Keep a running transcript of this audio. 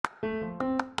Hello,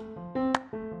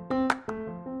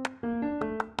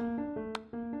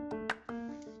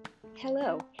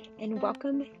 and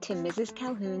welcome to Mrs.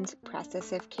 Calhoun's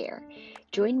Process of Care.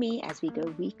 Join me as we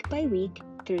go week by week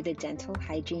through the dental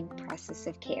hygiene process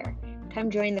of care.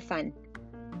 Come join the fun.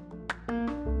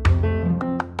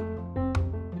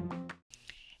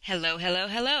 Hello, hello,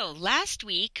 hello. Last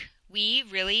week, we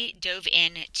really dove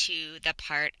into the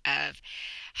part of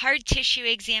hard tissue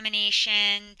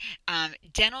examination,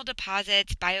 dental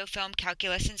deposits, biofilm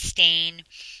calculus and stain,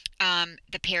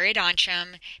 the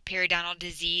periodontal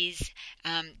disease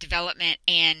development,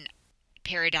 and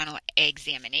periodontal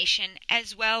examination,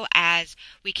 as well as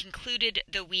we concluded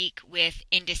the week with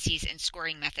indices and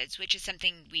scoring methods, which is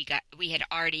something we had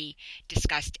already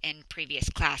discussed in previous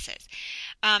classes.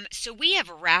 So we have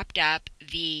wrapped up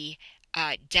the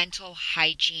dental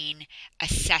hygiene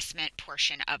assessment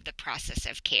portion of the process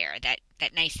of care, that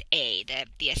nice A,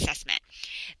 the assessment.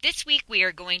 This week we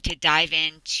are going to dive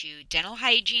into dental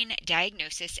hygiene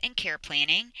diagnosis and care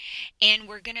planning, and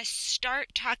we're going to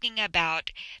start talking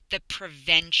about the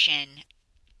prevention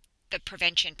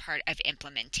part of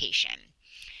implementation.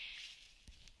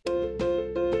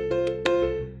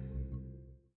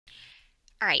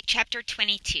 All right, chapter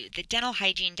 22, the dental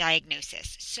hygiene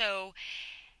diagnosis. So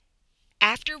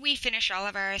after we finish all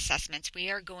of our assessments, we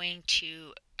are going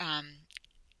to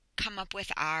come up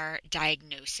with our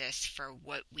diagnosis for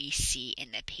what we see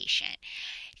in the patient.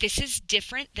 This is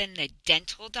different than the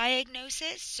dental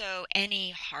diagnosis, so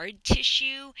any hard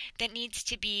tissue that needs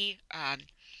to be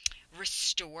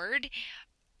restored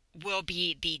will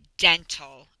be the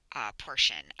dental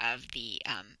portion of the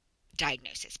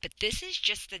diagnosis. But this is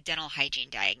just the dental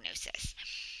hygiene diagnosis.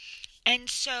 And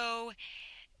so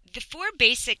the 4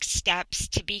 basic steps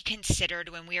to be considered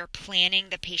when we are planning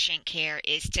the patient care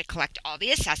is to collect all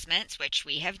the assessments, which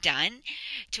we have done,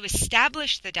 to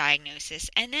establish the diagnosis,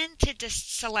 and then to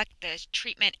select the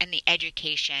treatment and the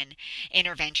education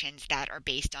interventions that are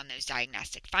based on those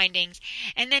diagnostic findings.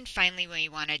 And then finally, we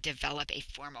want to develop a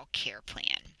formal care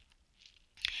plan.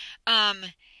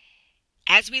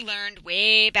 As we learned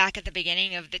way back at the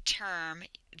beginning of the term,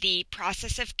 the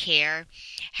process of care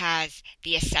has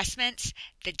the assessments,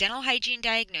 the dental hygiene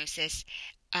diagnosis,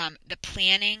 the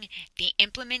planning, the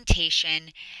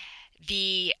implementation,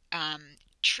 the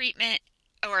treatment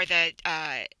or the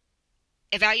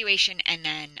evaluation, and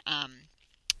then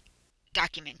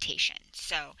documentation.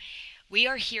 So we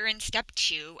are here in step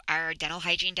 2, our dental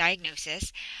hygiene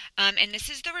diagnosis, and this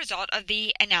is the result of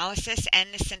the analysis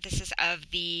and the synthesis of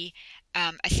the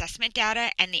assessment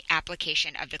data and the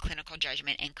application of the clinical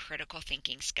judgment and critical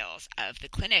thinking skills of the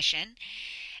clinician.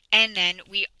 And then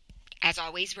we, as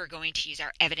always, we're going to use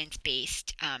our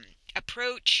evidence-based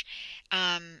approach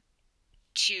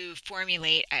to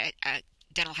formulate a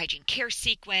dental hygiene care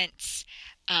sequence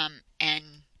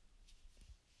and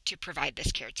to provide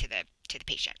this care to the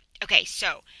patient. Okay,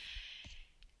 so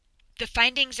the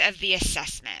findings of the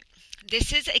assessment.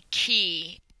 This is a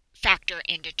key factor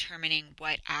in determining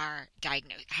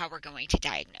how we're going to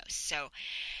diagnose. So,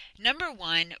 number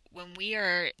 1, when we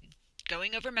are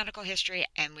going over medical history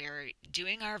and we're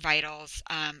doing our vitals,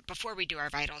 before we do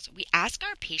our vitals, we ask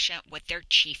our patient what their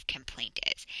chief complaint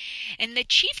is. And the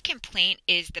chief complaint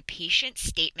is the patient's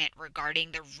statement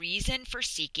regarding the reason for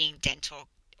seeking dental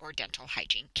or dental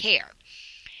hygiene care.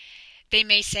 They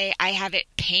may say, I have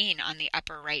pain on the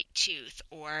upper right tooth,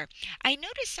 or I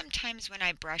notice sometimes when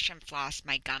I brush and floss,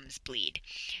 my gums bleed.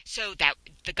 So that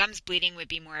the gums bleeding would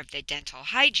be more of the dental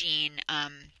hygiene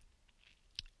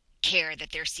care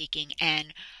that they're seeking,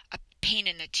 and a pain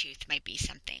in the tooth might be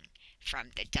something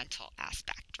from the dental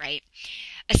aspect, right?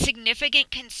 A significant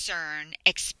concern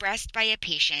expressed by a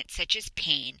patient, such as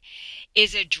pain,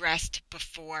 is addressed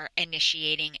before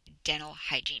initiating dental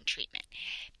hygiene treatment.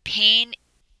 Pain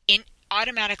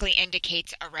automatically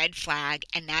indicates a red flag,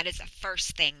 and that is the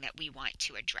first thing that we want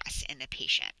to address in the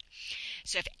patient.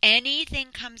 So if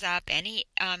anything comes up, any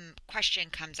question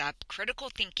comes up, critical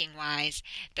thinking wise,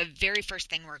 the very first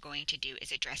thing we're going to do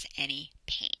is address any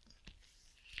pain.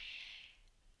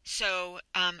 So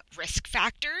risk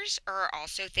factors are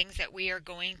also things that we are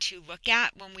going to look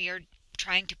at when we are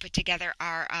trying to put together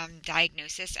our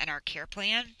diagnosis and our care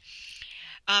plan.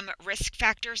 Risk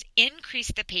factors increase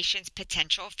the patient's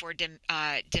potential for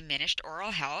diminished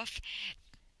oral health.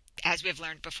 As we've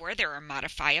learned before, there are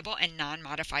modifiable and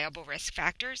non-modifiable risk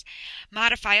factors.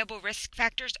 Modifiable risk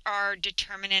factors are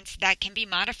determinants that can be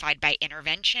modified by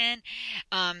intervention,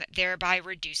 thereby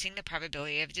reducing the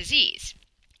probability of disease.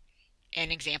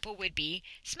 An example would be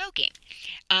smoking.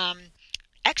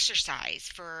 Exercise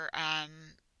for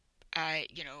a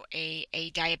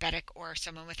diabetic or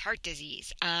someone with heart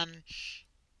disease.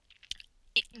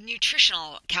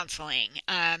 Nutritional counseling.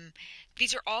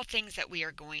 These are all things that we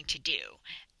are going to do.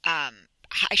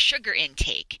 High sugar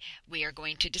intake, we are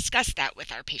going to discuss that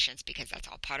with our patients because that's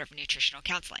all part of nutritional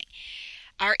counseling.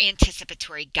 Our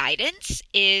anticipatory guidance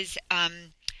is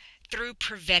through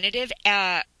preventive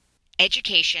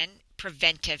education,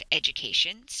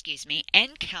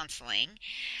 and counseling,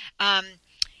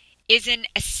 is an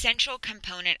essential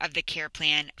component of the care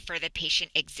plan for the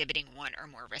patient exhibiting one or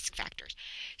more risk factors.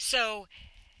 So,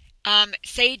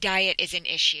 say diet is an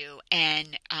issue,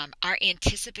 and our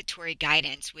anticipatory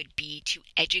guidance would be to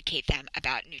educate them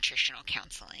about nutritional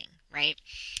counseling, right?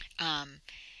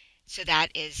 So that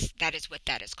is what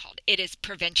that is called. It is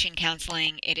prevention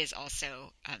counseling. It is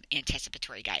also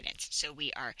anticipatory guidance. So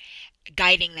we are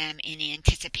guiding them in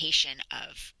anticipation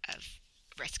of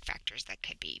risk factors that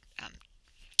could be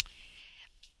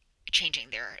changing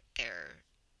their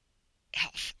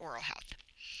health, oral health.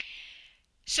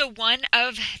 So one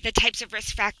of the types of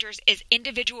risk factors is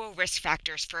individual risk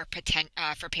factors for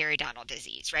periodontal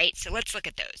disease, right? So let's look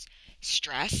at those.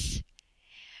 Stress,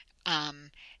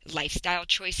 lifestyle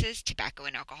choices, tobacco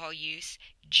and alcohol use,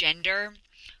 gender,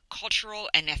 cultural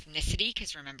and ethnicity,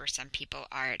 because remember, some people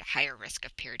are at higher risk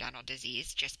of periodontal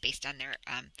disease just based on their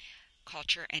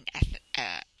culture and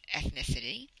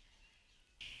ethnicity.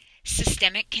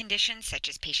 Systemic conditions such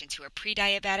as patients who are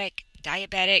pre-diabetic,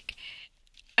 diabetic,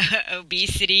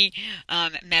 obesity,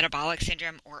 metabolic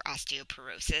syndrome, or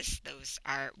osteoporosis. Those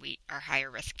are higher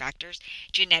risk factors.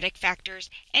 Genetic factors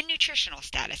and nutritional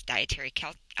status, dietary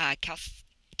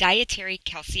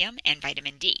calcium and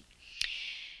vitamin D.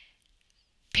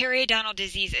 Periodontal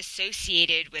disease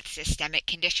associated with systemic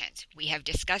conditions. We have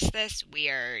discussed this. We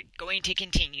are going to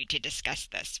continue to discuss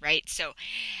this, right? So,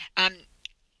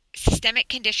 systemic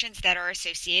conditions that are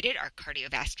associated are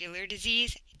cardiovascular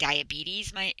disease,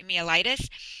 diabetes mellitus,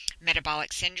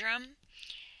 metabolic syndrome,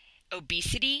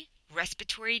 obesity,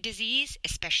 respiratory disease,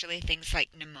 especially things like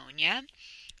pneumonia,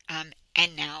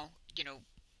 and now,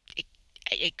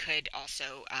 it could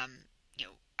also,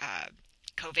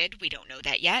 COVID, we don't know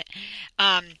that yet,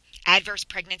 adverse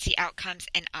pregnancy outcomes,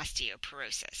 and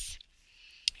osteoporosis.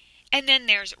 And then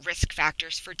there's risk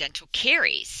factors for dental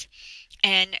caries.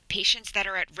 And patients that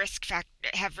are at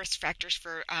have risk factors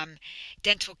for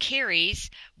dental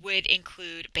caries would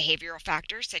include behavioral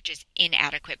factors such as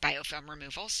inadequate biofilm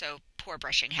removal, so poor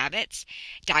brushing habits,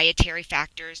 dietary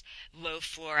factors, low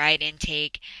fluoride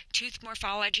intake, tooth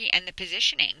morphology, and the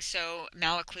positioning, so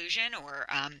malocclusion or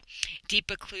deep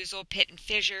occlusal pit and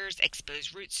fissures,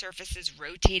 exposed root surfaces,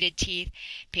 rotated teeth,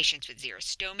 patients with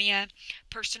xerostomia,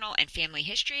 personal and family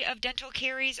history of dental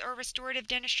caries or restorative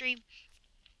dentistry,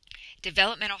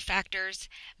 developmental factors,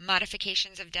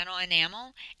 modifications of dental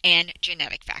enamel, and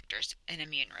genetic factors, an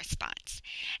immune response.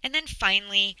 And then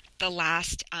finally, the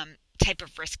last type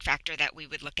of risk factor that we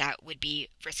would look at would be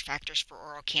risk factors for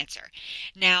oral cancer.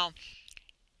 Now,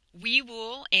 we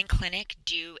will in clinic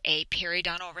do a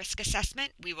periodontal risk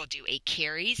assessment, we will do a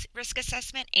caries risk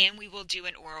assessment, and we will do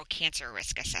an oral cancer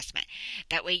risk assessment.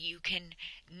 That way you can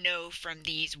know from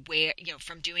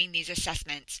from doing these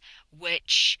assessments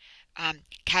which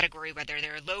category, whether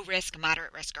they're low risk,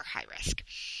 moderate risk, or high risk.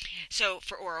 So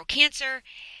for oral cancer,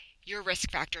 your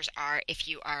risk factors are if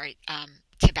you are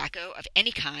tobacco of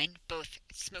any kind, both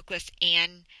smokeless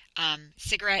and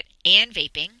cigarette and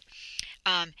vaping,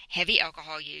 heavy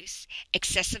alcohol use,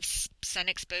 excessive sun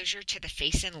exposure to the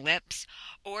face and lips,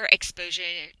 or exposure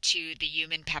to the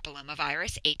human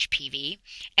papillomavirus, HPV,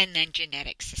 and then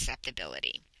genetic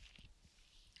susceptibility.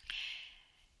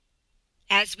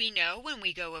 As we know, when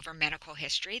we go over medical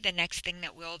history, the next thing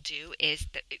that we'll do is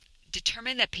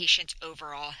determine the patient's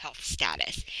overall health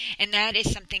status. And that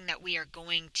is something that we are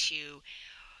going to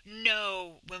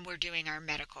know when we're doing our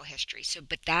medical history.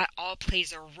 But that all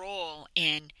plays a role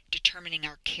in determining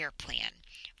our care plan,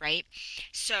 right?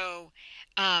 So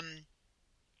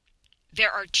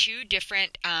there are two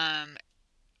different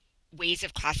ways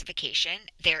of classification.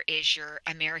 There is your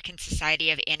American Society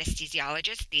of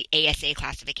Anesthesiologists, the ASA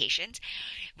classifications,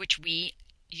 which we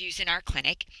use in our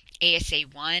clinic: ASA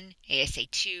 1, ASA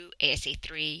 2, ASA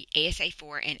 3, ASA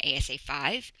 4, and ASA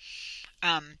 5.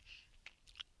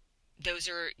 Those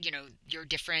are, your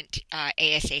different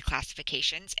ASA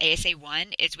classifications. ASA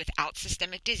 1 is without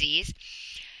systemic disease,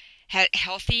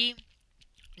 healthy,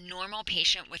 normal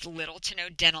patient with little to no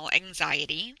dental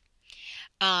anxiety.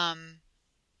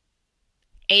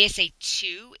 ASA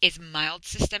 2 is mild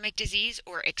systemic disease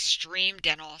or extreme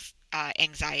dental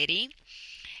anxiety.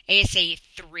 ASA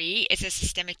 3 is a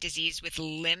systemic disease with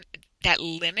that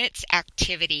limits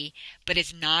activity but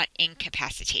is not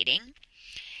incapacitating.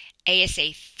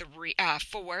 ASA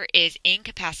 4 is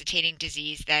incapacitating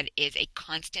disease that is a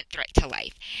constant threat to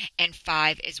life. And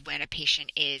 5 is when a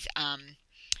patient is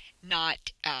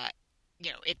not,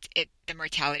 the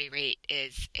mortality rate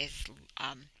is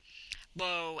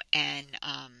low, and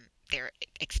they're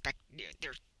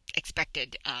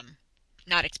expected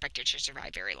not expected to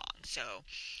survive very long. So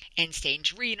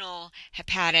end-stage renal,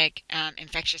 hepatic,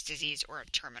 infectious disease, or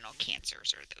terminal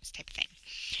cancers, or those type of things.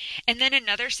 And then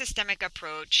another systemic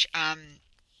approach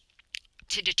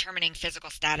to determining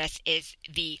physical status is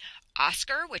the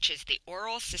OSCAR, which is the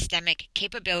Oral Systemic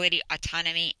Capability,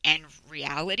 Autonomy, and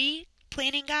Reality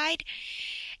Planning Guide.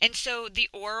 And so the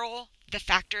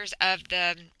factors of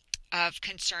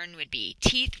concern would be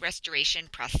teeth, restoration,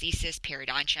 prosthesis,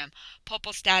 periodontium,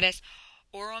 pulpal status,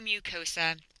 oral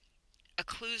mucosa,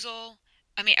 occlusion,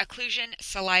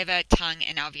 saliva, tongue,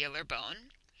 and alveolar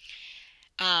bone.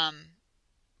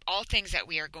 All things that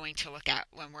we are going to look at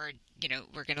when we're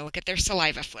going to look at their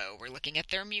saliva flow. We're looking at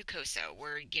their mucosa.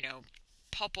 We're,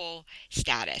 pulpal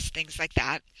status, things like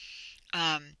that.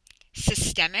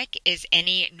 Systemic is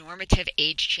any normative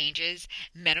age changes,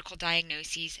 medical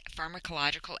diagnoses,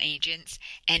 pharmacological agents,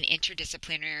 and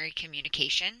interdisciplinary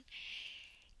communication.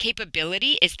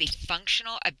 Capability is the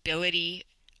functional ability,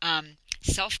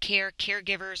 self-care,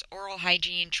 caregivers, oral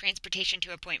hygiene, transportation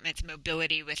to appointments,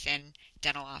 mobility within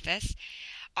dental office.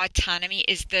 Autonomy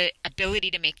is the ability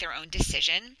to make their own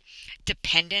decision,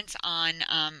 dependence on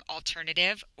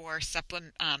alternative or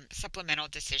supplemental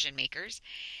decision makers.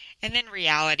 And then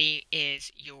reality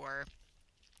is your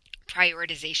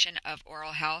prioritization of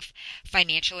oral health,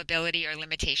 financial ability or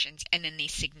limitations, and then the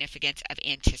significance of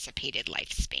anticipated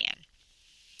lifespan.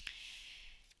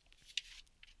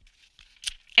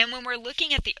 And when we're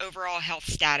looking at the overall health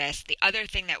status, the other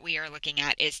thing that we are looking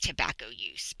at is tobacco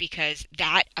use, because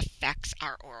that affects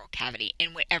our oral cavity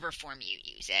in whatever form you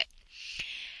use it.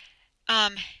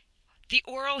 The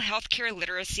oral healthcare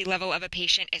literacy level of a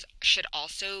patient should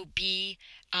also be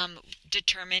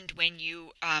determined when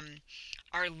you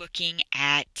are looking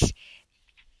at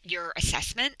your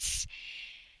assessments.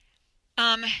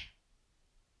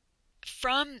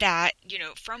 From that,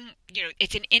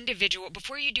 it's an individual.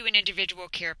 Before you do an individual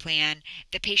care plan,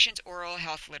 the patient's oral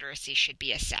health literacy should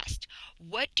be assessed.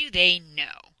 What do they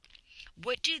know?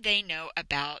 What do they know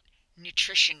about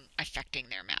nutrition affecting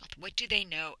their mouth? What do they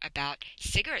know about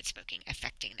cigarette smoking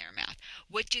affecting their mouth?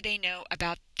 What do they know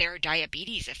about their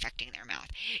diabetes affecting their mouth?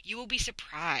 You will be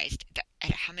surprised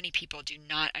at how many people do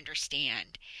not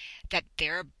understand that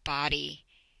their body,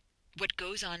 what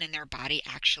goes on in their body,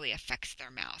 actually affects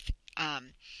their mouth.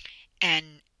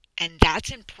 And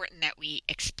that's important that we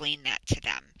explain that to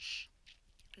them.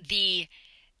 We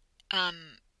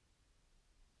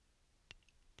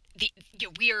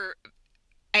are,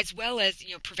 as well as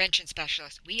prevention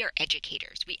specialists, we are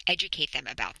educators. We educate them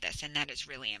about this, and that is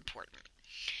really important.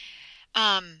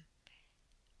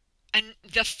 And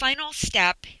the final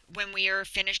step when we are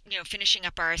finishing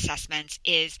up our assessments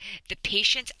is the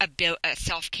patient's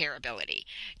self-care ability,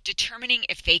 determining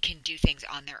if they can do things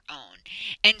on their own.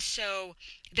 And so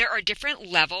there are different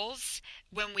levels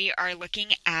when we are looking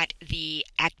at the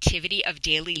activity of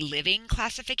daily living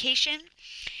classification.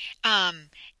 And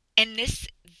this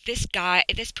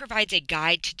provides a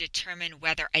guide to determine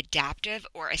whether adaptive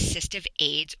or assistive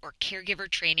aids or caregiver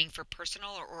training for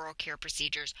personal or oral care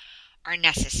procedures are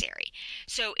necessary.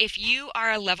 So if you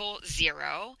are a level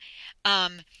 0,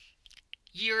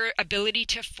 you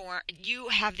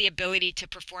have the ability to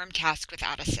perform tasks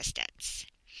without assistance.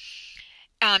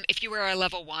 If you are a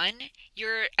level 1,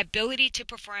 your ability to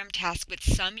perform tasks with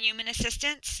some human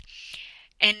assistance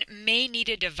and may need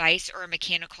a device or a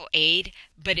mechanical aid,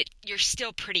 but you're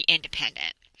still pretty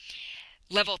independent.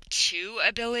 Level 2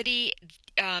 ability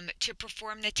to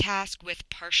perform the task with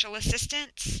partial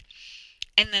assistance.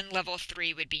 And then level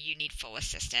 3 would be you need full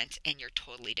assistance and you're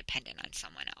totally dependent on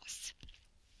someone else.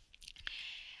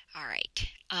 All right.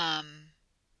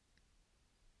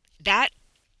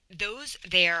 Those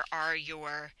there are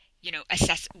your your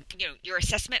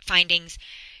assessment findings.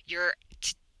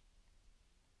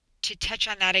 To touch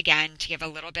on that again, to give a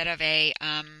little bit of a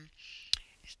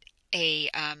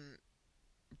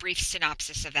brief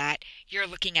synopsis of that, you're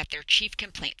looking at their chief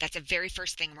complaint. That's the very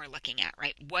first thing we're looking at,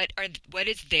 right? What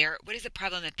is the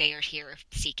problem that they are here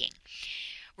seeking?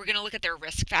 We're going to look at their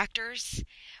risk factors.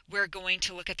 We're going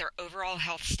to look at their overall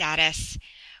health status.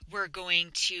 We're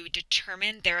going to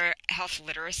determine their health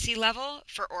literacy level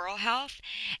for oral health,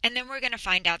 and then we're going to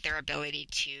find out their ability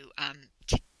to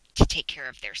to take care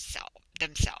of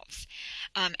themselves.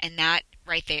 And that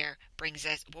right there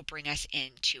will bring us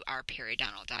into our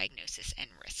periodontal diagnosis and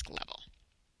risk level.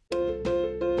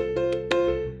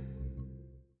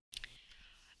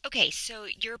 Okay, so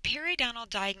your periodontal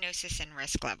diagnosis and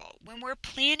risk level. When we're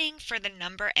planning for the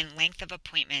number and length of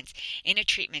appointments in a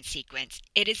treatment sequence,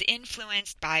 it is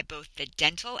influenced by both the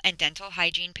dental and dental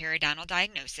hygiene periodontal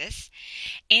diagnosis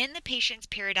and the patient's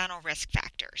periodontal risk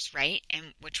factors, right?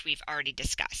 And which we've already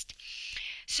discussed.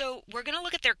 So we're going to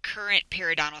look at their current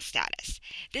periodontal status.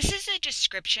 This is a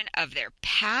description of their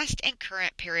past and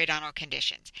current periodontal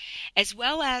conditions, as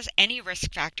well as any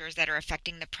risk factors that are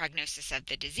affecting the prognosis of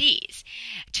the disease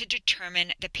to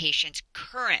determine the patient's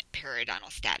current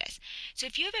periodontal status. So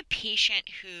if you have a patient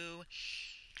who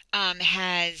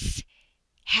has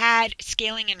had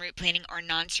scaling and root planing or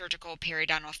non-surgical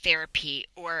periodontal therapy,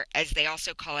 or as they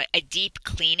also call it, a deep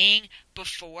cleaning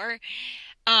before,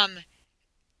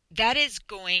 that is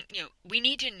going, we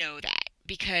need to know that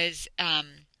because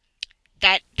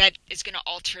that is going to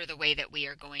alter the way that we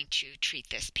are going to treat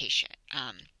this patient.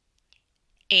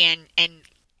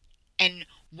 And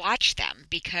watch them,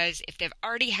 because if they've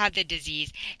already had the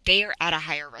disease, they are at a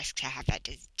higher risk to have that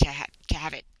to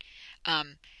have it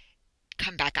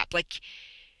come back up. Like,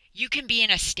 you can be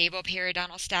in a stable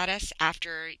periodontal status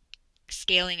after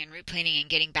scaling and root planing and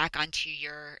getting back onto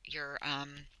your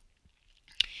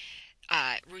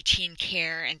routine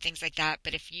care and things like that.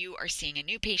 But if you are seeing a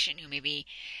new patient who maybe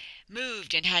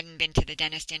moved and hadn't been to the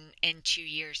dentist in 2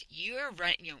 years,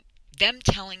 them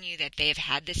telling you that they've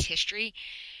had this history,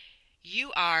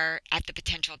 you are at the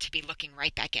potential to be looking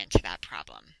right back into that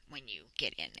problem when you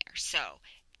get in there. So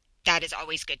that is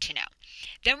always good to know.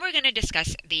 Then we're going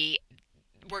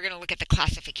to look at the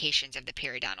classifications of the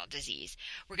periodontal disease.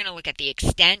 We're going to look at the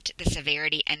extent, the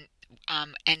severity, and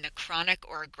the chronic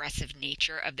or aggressive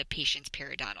nature of the patient's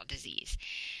periodontal disease.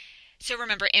 So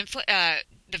remember,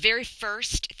 the very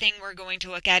first thing we're going to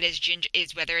look at is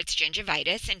whether it's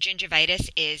gingivitis, and gingivitis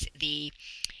is the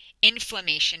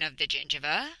inflammation of the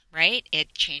gingiva, right?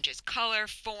 It changes color,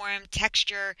 form,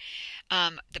 texture,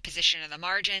 the position of the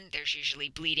margin. There's usually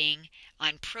bleeding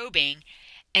on probing,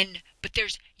 but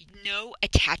there's no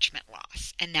attachment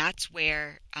loss, and that's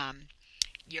where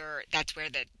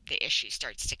the issue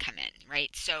starts to come in,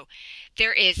 right? So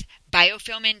there is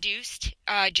biofilm-induced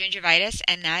gingivitis,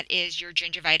 and that is your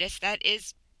gingivitis that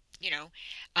is,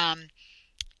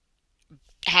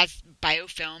 has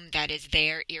biofilm that is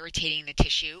there irritating the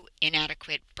tissue.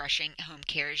 Inadequate brushing, home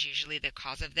care is usually the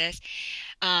cause of this.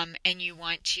 And you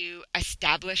want to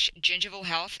establish gingival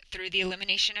health through the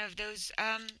elimination of those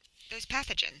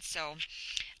pathogens. So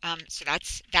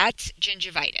that's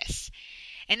gingivitis.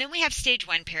 And then we have stage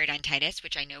 1 periodontitis,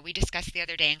 which I know we discussed the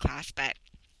other day in class,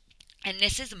 and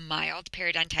this is mild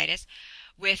periodontitis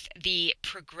with the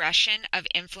progression of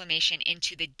inflammation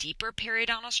into the deeper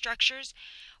periodontal structures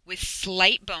with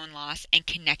slight bone loss and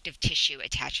connective tissue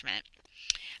attachment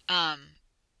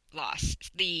loss.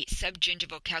 The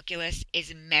subgingival calculus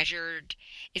is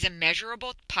a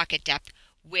measurable pocket depth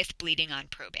with bleeding on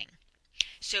probing.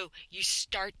 So you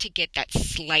start to get that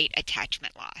slight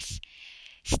attachment loss.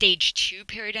 Stage 2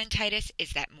 periodontitis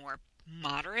is that more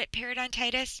moderate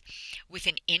periodontitis with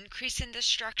an increase in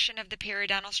destruction of the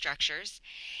periodontal structures,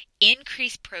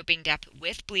 increased probing depth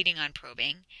with bleeding on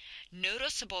probing,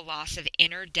 noticeable loss of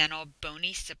interdental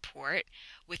bony support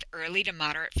with early to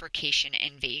moderate furcation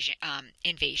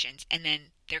invasions, and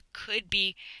then there could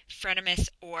be frenemus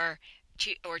or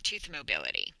tooth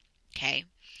mobility. Okay.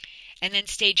 And then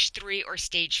stage 3 or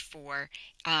stage 4,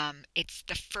 it's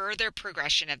the further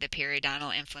progression of the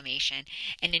periodontal inflammation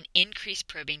and an increased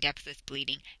probing depth with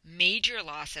bleeding, major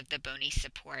loss of the bony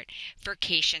support.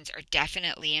 Furcations are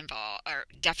definitely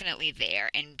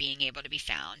there and being able to be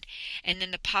found. And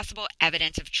then the possible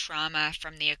evidence of trauma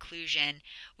from the occlusion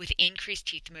with increased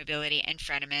tooth mobility and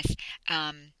frenemus,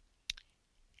 and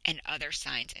other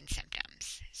signs and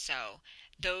symptoms. So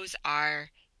those are,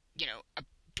 a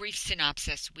brief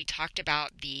synopsis. We talked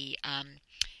about the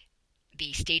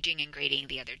staging and grading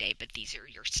the other day, but these are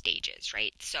your stages,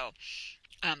 right? So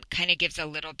kind of gives a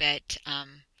little bit, I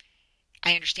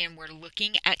understand we're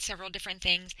looking at several different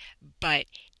things, but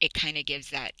it kind of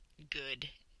gives that good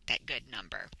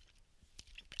number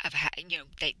of how,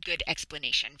 that good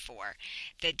explanation for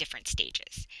the different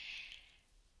stages.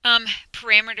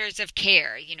 Parameters of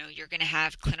care, you're going to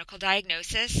have clinical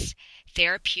diagnosis,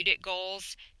 therapeutic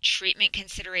goals, treatment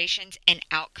considerations, and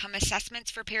outcome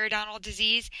assessments for periodontal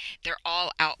disease. They're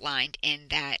all outlined in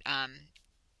that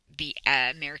the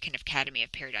American Academy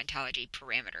of Periodontology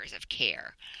parameters of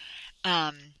care.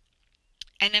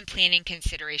 And then planning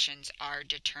considerations are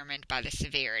determined by the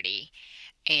severity,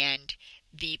 and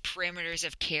the parameters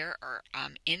of care are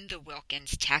in the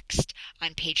Wilkins text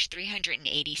on page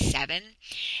 387,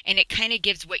 and it kind of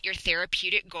gives what your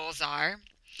therapeutic goals are,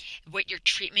 what your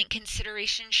treatment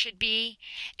considerations should be,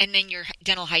 and then your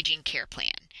dental hygiene care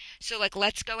plan. So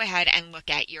let's go ahead and look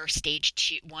at your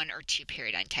stage 1 or 2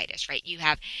 periodontitis, right? You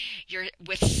have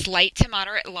with slight to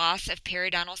moderate loss of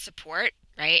periodontal support,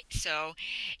 right? So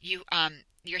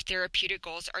your therapeutic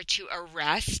goals are to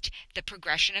arrest the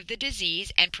progression of the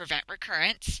disease and prevent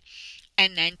recurrence,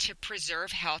 and then to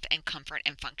preserve health and comfort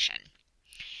and function.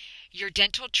 Your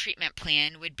dental treatment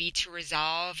plan would be to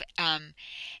resolve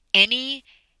any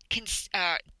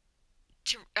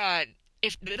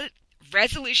if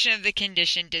resolution of the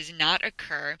condition does not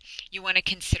occur, you want to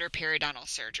consider periodontal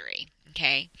surgery.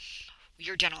 Okay.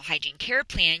 Your dental hygiene care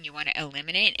plan, you want to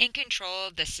eliminate and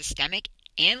control the systemic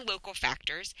and local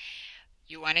factors.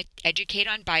 You want to educate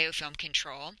on biofilm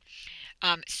control,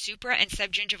 supra and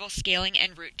subgingival scaling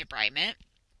and root debridement,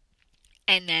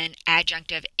 and then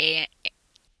adjunctive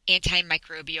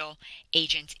antimicrobial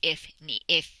agents if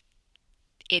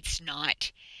it's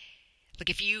not,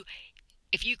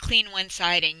 if you clean one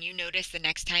side and you notice the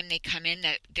next time they come in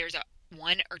that there's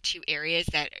one or two areas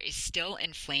that is still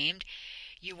inflamed,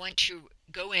 you want to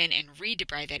go in and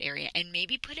re-debride that area and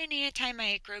maybe put an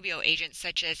antimicrobial agent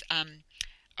such as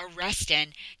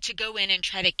Arestin to go in and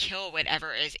try to kill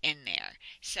whatever is in there.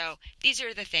 So these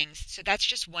are the things. So that's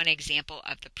just one example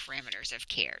of the parameters of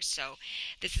care. So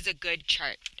this is a good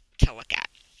chart to look at.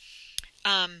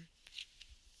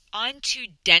 On to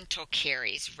dental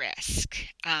caries risk.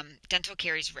 Dental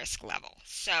caries risk level.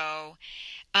 So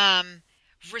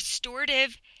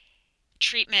restorative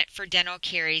treatment for dental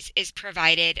caries is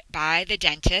provided by the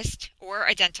dentist or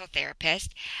a dental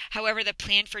therapist. However, the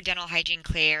plan for dental hygiene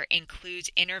care includes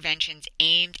interventions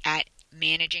aimed at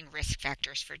managing risk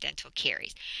factors for dental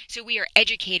caries. So we are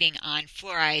educating on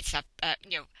fluoride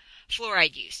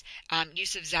use,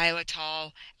 use of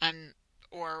xylitol,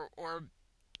 or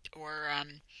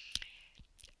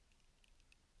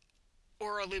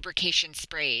oral lubrication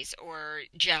sprays or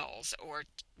gels or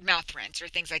mouth rinse or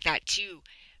things like that to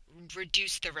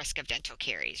reduce the risk of dental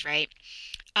caries, right?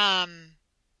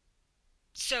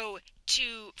 So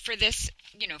for this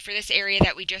area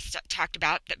that we just talked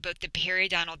about, that both the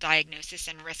periodontal diagnosis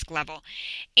and risk level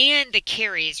and the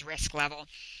caries risk level,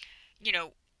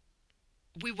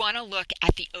 we want to look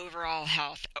at the overall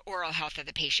oral health of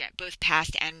the patient, both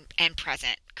past and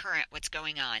present, current, what's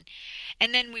going on.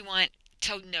 And then we want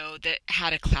to know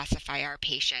how to classify our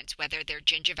patients, whether they're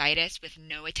gingivitis with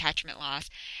no attachment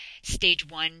loss, stage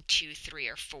 1, 2, 3,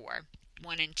 or 4.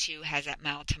 1 and 2 has that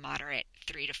mild to moderate.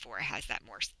 3 to 4 has that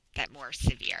more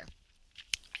severe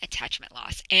attachment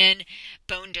loss, and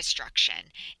bone destruction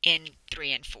in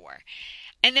 3 and 4.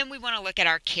 And then we want to look at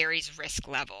our caries risk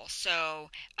level.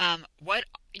 So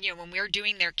when we're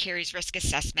doing their caries risk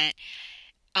assessment,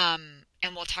 and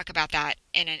we'll talk about that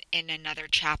in another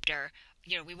chapter,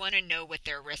 we want to know what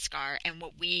their risks are and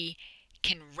what we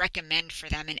can recommend for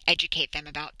them and educate them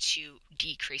about to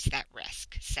decrease that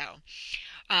risk. So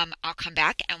I'll come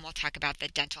back and we'll talk about the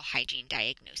dental hygiene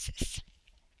diagnosis.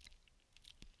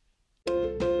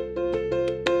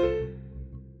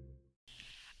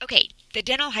 Okay, the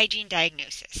dental hygiene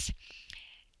diagnosis.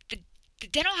 The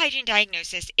dental hygiene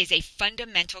diagnosis is a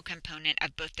fundamental component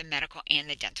of both the medical and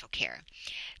the dental care.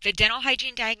 The dental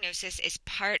hygiene diagnosis is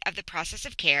part of the process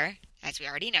of care, as we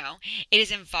already know. It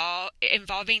is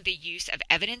involving the use of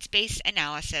evidence-based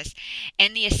analysis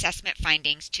and the assessment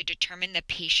findings to determine the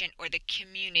patient or the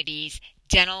community's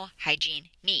dental hygiene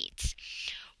needs.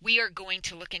 We are going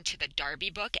to look into the Darby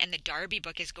book, and the Darby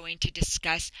book is going to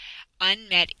discuss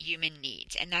unmet human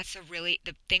needs. And that's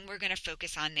the thing we're going to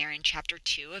focus on there in chapter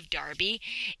 2 of Darby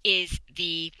is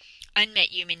the unmet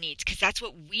human needs, because that's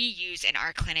what we use in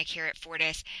our clinic here at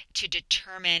Fortis to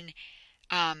determine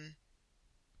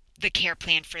the care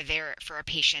plan for a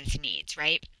patient's needs,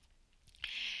 right?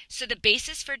 So the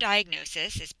basis for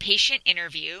diagnosis is patient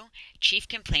interview, chief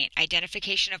complaint,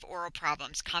 identification of oral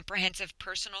problems, comprehensive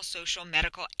personal, social,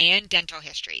 medical, and dental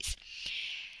histories,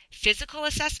 physical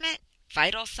assessment,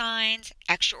 vital signs,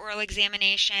 extraoral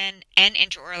examination and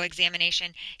intraoral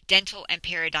examination, dental and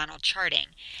periodontal charting,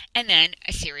 and then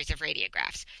a series of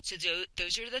radiographs. So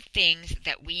those are the things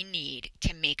that we need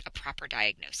to make a proper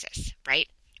diagnosis, right?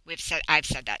 I've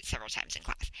said that several times in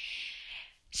class.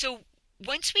 So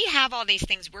once we have all these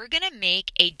things, we're going to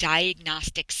make a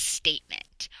diagnostic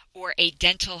statement or a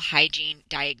dental hygiene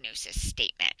diagnosis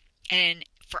statement. And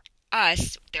for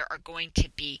us, there are going to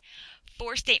be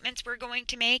 4 statements we're going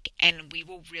to make, and we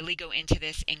will really go into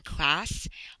this in class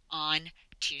on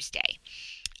Tuesday.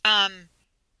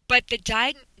 But the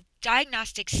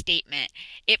diagnostic statement,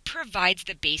 it provides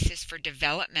the basis for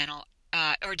development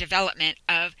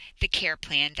of the care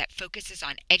plan that focuses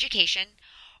on education,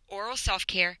 oral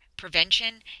self-care,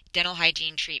 prevention, dental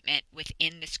hygiene treatment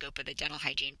within the scope of the dental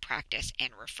hygiene practice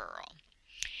and referral.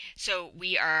 So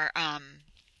we are,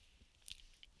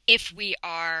 if we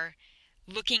are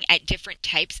looking at different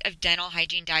types of dental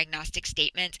hygiene diagnostic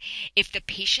statements, if the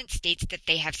patient states that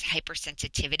they have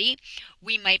hypersensitivity,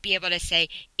 we might be able to say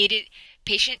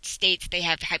patient states they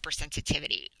have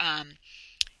hypersensitivity.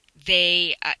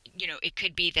 It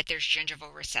could be that there's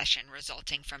gingival recession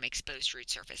resulting from exposed root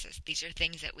surfaces. These are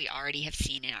things that we already have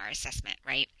seen in our assessment,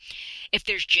 right? If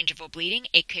there's gingival bleeding,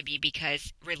 it could be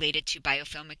because related to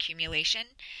biofilm accumulation.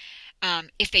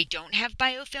 If they don't have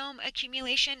biofilm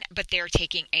accumulation, but they're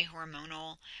taking a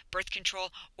hormonal birth control,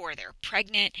 or they're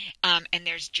pregnant, and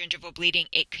there's gingival bleeding,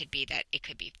 it could be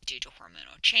due to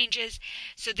hormonal changes.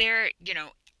 So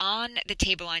on the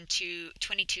table on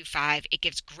 22.5, it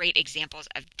gives great examples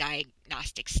of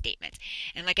diagnostic statements.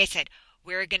 And like I said,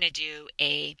 we're going to do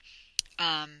a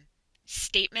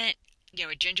statement,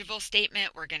 a gingival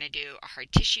statement. We're going to do a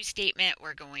hard tissue statement.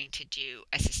 We're going to do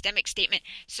a systemic statement.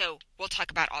 So we'll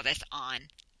talk about all this on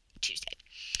Tuesday.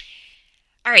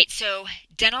 All right, so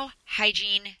dental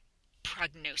hygiene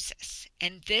prognosis.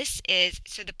 And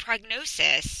so the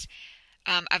prognosis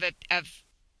of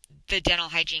the dental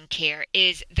hygiene care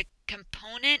is the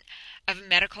component of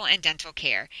medical and dental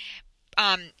care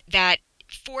that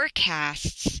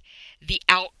forecasts the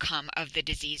outcome of the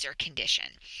disease or condition.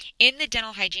 In the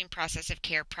dental hygiene process of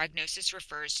care, prognosis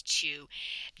refers to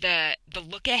the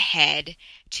look ahead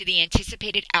to the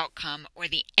anticipated outcome or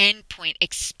the endpoint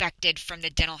expected from the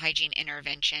dental hygiene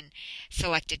intervention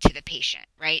selected to the patient,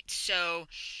 right? So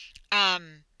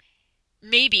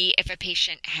maybe if a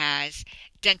patient has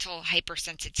dental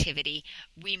hypersensitivity,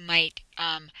 we might,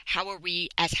 how are we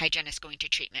as hygienists going to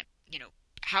treatment?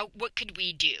 What could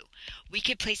we do? We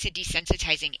could place a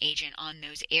desensitizing agent on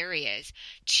those areas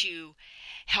to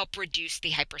help reduce the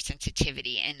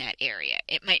hypersensitivity in that area.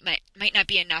 It might not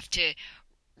be enough to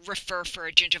refer for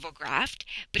a gingival graft,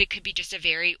 but it could be just a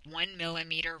very 1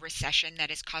 millimeter recession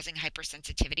that is causing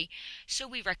hypersensitivity. So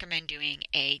we recommend doing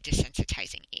a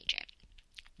desensitizing agent.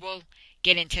 We'll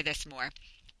get into this more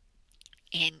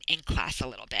in class a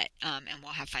little bit, and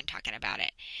we'll have fun talking about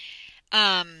it.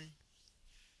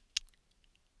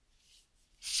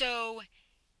 So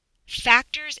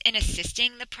factors in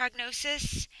assisting the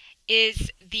prognosis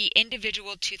is the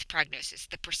individual tooth prognosis,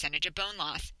 the percentage of bone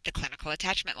loss, the clinical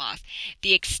attachment loss,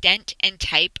 the extent and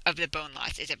type of the bone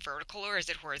loss. Is it vertical or is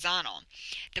it horizontal?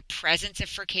 The presence of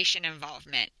furcation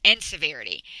involvement and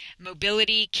severity,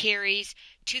 mobility, caries,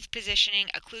 tooth positioning,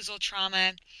 occlusal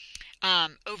trauma.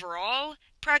 Overall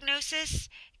prognosis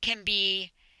can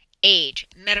be age,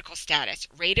 medical status,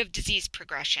 rate of disease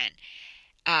progression,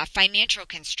 financial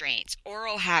constraints,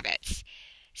 oral habits.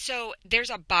 So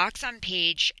there's a box on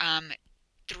page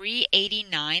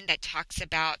 389 that talks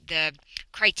about the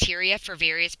criteria for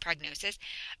various prognosis.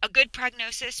 A good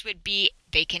prognosis would be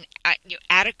they can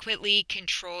adequately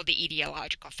control the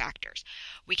etiological factors.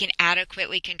 We can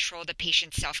adequately control the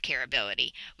patient's self-care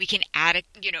ability. We can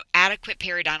adequate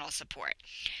periodontal support.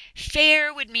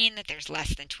 Fair would mean that there's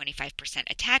less than 25%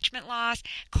 attachment loss,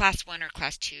 class 1 or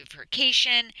class 2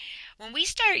 furcation. When we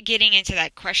start getting into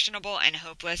that questionable and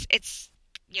hopeless, it's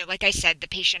like I said, the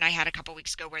patient I had a couple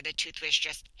weeks ago where the tooth was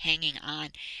just hanging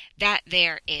on, that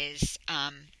there is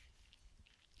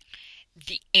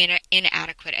the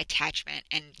inadequate attachment,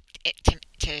 and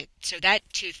so that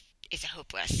tooth is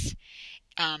hopeless.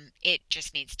 It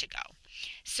just needs to go.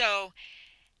 So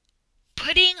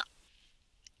putting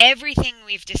everything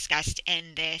we've discussed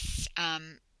in this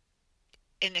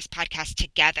podcast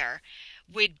together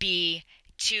would be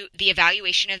to the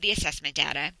evaluation of the assessment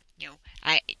data.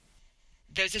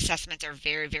 Those assessments are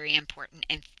very, very important,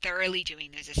 and thoroughly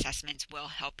doing those assessments will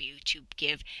help you to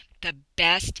give the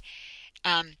best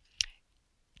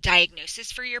diagnosis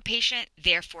for your patient,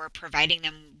 therefore providing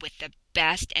them with the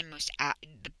best and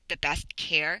the best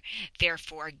care,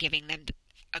 therefore giving them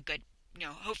a good,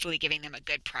 hopefully giving them a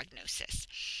good prognosis.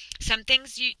 Some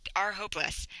things are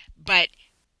hopeless, but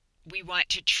we want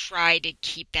to try to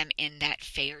keep them in that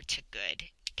fair to good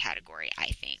category,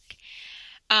 I think.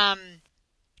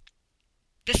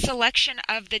 The selection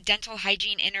of the dental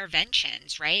hygiene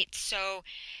interventions, right? So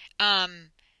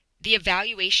the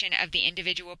evaluation of the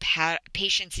individual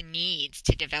patient's needs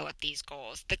to develop these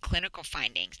goals, the clinical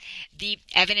findings, the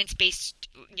evidence-based,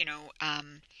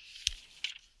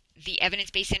 the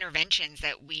evidence-based interventions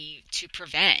to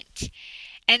prevent.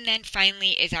 And then finally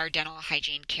is our dental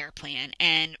hygiene care plan,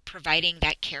 and providing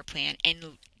that care plan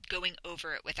and going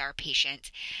over it with our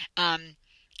patients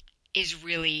is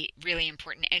really, really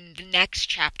important. And the next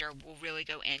chapter will really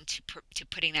go into to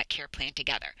putting that care plan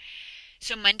together.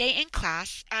 So Tuesday in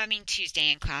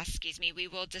class, we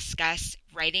will discuss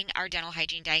writing our dental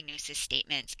hygiene diagnosis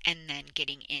statements and then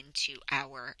getting into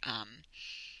our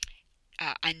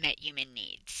unmet human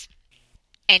needs.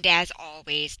 And as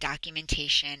always,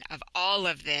 documentation of all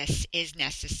of this is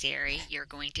necessary. You're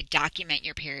going to document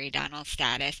your periodontal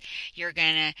status. You're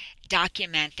going to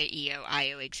document the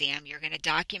EO-IO exam. You're going to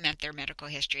document their medical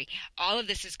history. All of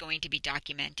this is going to be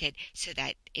documented so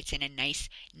that it's in a nice,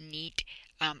 neat,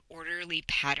 orderly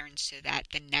pattern, so that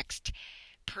the next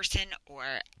person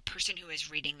who is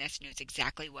reading this knows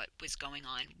exactly what was going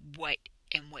on, what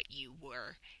you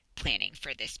were planning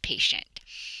for this patient.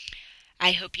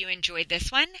 I hope you enjoyed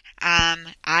this one.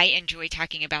 I enjoy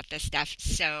talking about this stuff,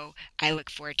 so I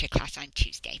look forward to class on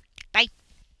Tuesday. Bye.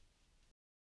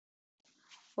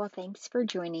 Well, thanks for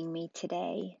joining me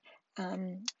today.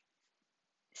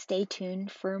 Stay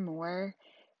tuned for more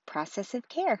Process of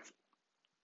Care.